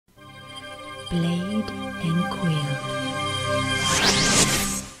blade and quill.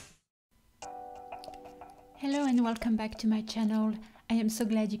 Hello and welcome back to my channel. I am so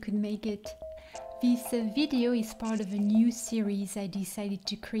glad you could make it. This video is part of a new series I decided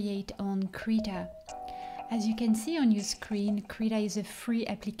to create on KRITA. As you can see on your screen, KRITA is a free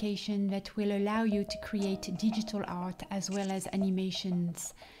application that will allow you to create digital art as well as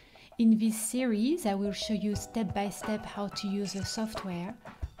animations. In this series, I will show you step by step how to use the software.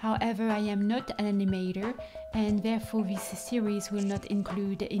 However, I am not an animator and therefore this series will not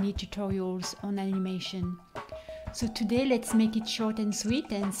include any tutorials on animation. So today let's make it short and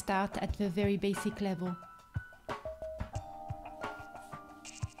sweet and start at the very basic level.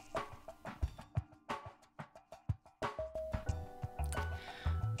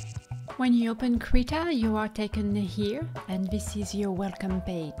 When you open KRITA, you are taken here and this is your welcome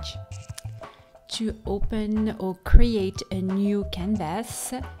page. To open or create a new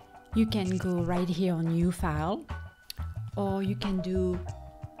canvas, you can go right here on New File, or you can do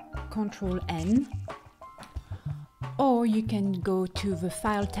Ctrl N, or you can go to the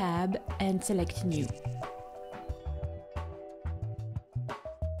File tab and select New.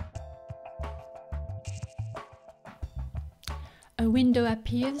 A window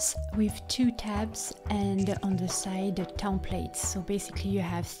appears with two tabs and on the side templates. So basically you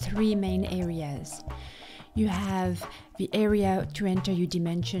have three main areas. You have the area to enter your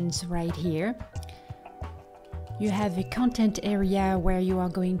dimensions right here. You have the content area where you are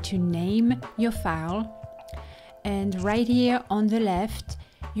going to name your file. And right here on the left,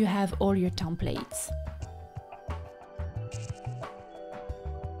 you have all your templates.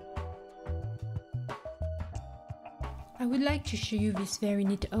 I would like to show you this very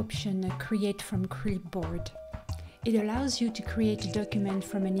neat option, Create from Clipboard. It allows you to create a document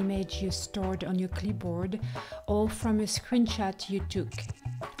from an image you stored on your clipboard or from a screenshot you took.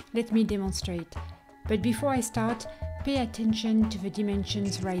 Let me demonstrate. But before I start, pay attention to the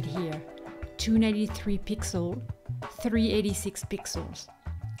dimensions right here. 293 pixels, 386 pixels.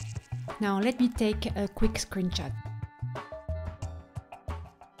 Now let me take a quick screenshot.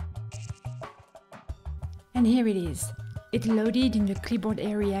 And here it is. It loaded in the clipboard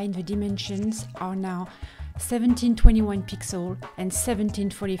area and the dimensions are now 1721 pixel and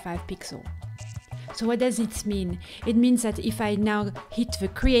 1745 pixel. So what does it mean? It means that if I now hit the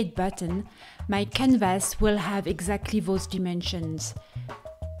create button, my canvas will have exactly those dimensions.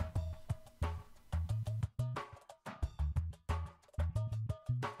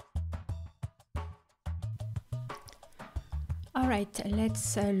 Alright,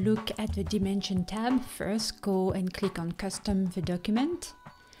 let's look at the Dimension tab. First, go and click on Custom the document.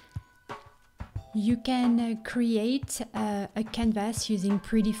 You can create a canvas using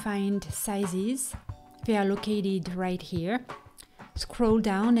predefined sizes. They are located right here. Scroll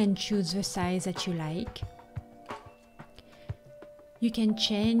down and choose the size that you like. You can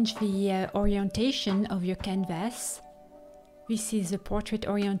change the orientation of your canvas. This is the portrait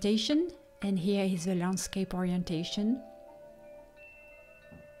orientation, and here is the landscape orientation.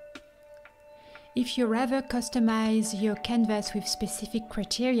 If you rather customize your canvas with specific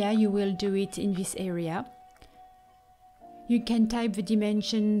criteria, you will do it in this area. You can type the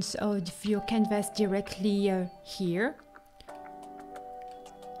dimensions of your canvas directly here.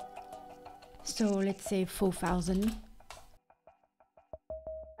 So let's say 4000.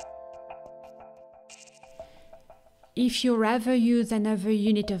 If you rather use another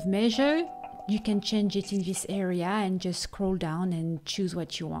unit of measure, you can change it in this area and just scroll down and choose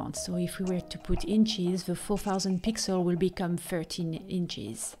what you want. So if we were to put inches, the 4000 pixel will become 13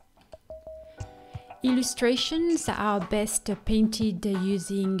 inches. Illustrations are best painted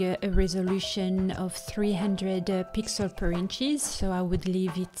using a resolution of 300 pixels per inches, so I would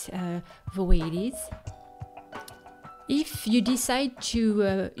leave it the way it is. If you decide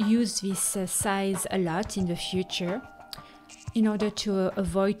to use this size a lot in the future, in order to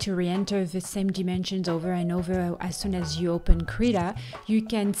avoid to re-enter the same dimensions over and over as soon as you open KRITA, you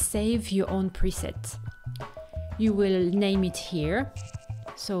can save your own preset. You will name it here.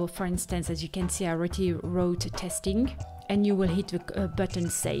 So for instance, as you can see, I already wrote testing, and you will hit the button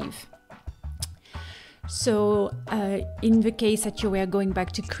save. So in the case that you were going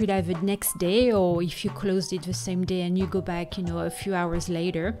back to KRITA the next day, or if you closed it the same day and you go back, a few hours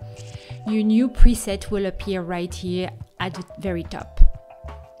later, your new preset will appear right here at the very top.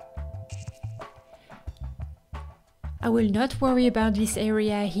 I will not worry about this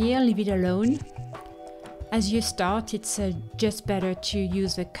area here, leave it alone. As you start, it's just better to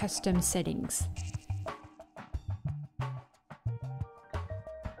use the custom settings.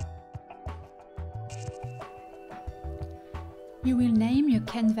 You will name your your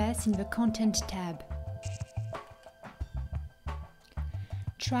canvas in the Content tab.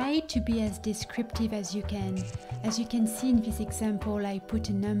 Try to be as descriptive as you can. As you can see in this example, I put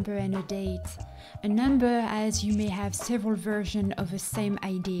a number and a date. A number, as you may have several versions of the same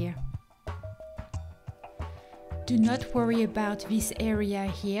idea. Do not worry about this area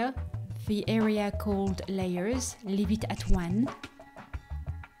here, the area called layers, leave it at 1.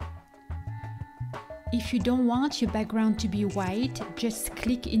 If you don't want your background to be white, just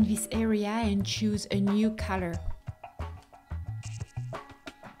click in this area and choose a new color.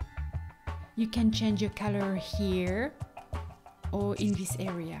 You can change your color here or in this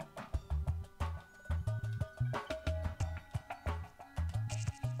area.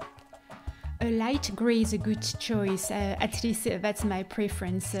 A light gray is a good choice, at least that's my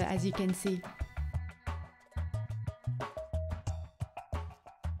preference, as you can see.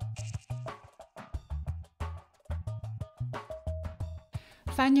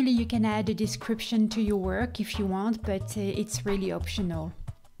 Finally, you can add a description to your work if you want, but it's really optional.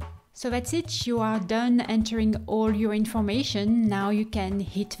 So that's it, you are done entering all your information. Now you can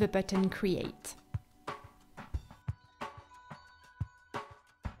hit the button Create.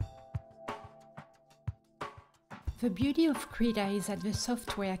 The beauty of KRITA is that the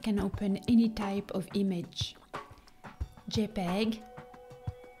software can open any type of image, JPEG,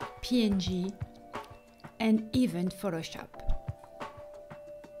 PNG, and even Photoshop.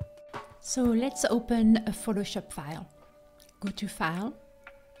 So let's open a Photoshop file. Go to File,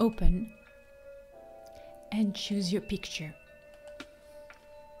 Open, and choose your picture.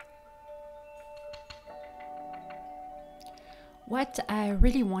 What I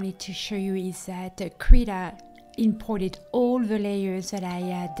really wanted to show you is that KRITA imported all the layers that I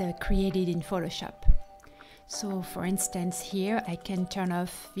had created in Photoshop. So for instance here I can turn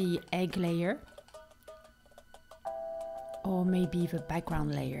off the egg layer or maybe the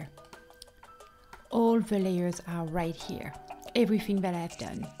background layer. All the layers are right here. Everything that I've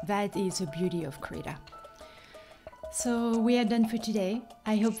done. That is the beauty of KRITA. So we are done for today.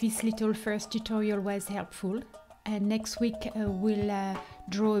 I hope this little first tutorial was helpful. And next week we'll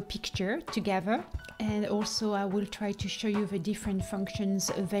draw a picture together, and also I will try to show you the different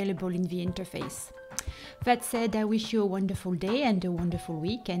functions available in the interface. That said, I wish you a wonderful day and a wonderful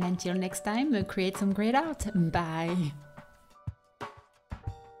week, and until next time, create some great art. Bye!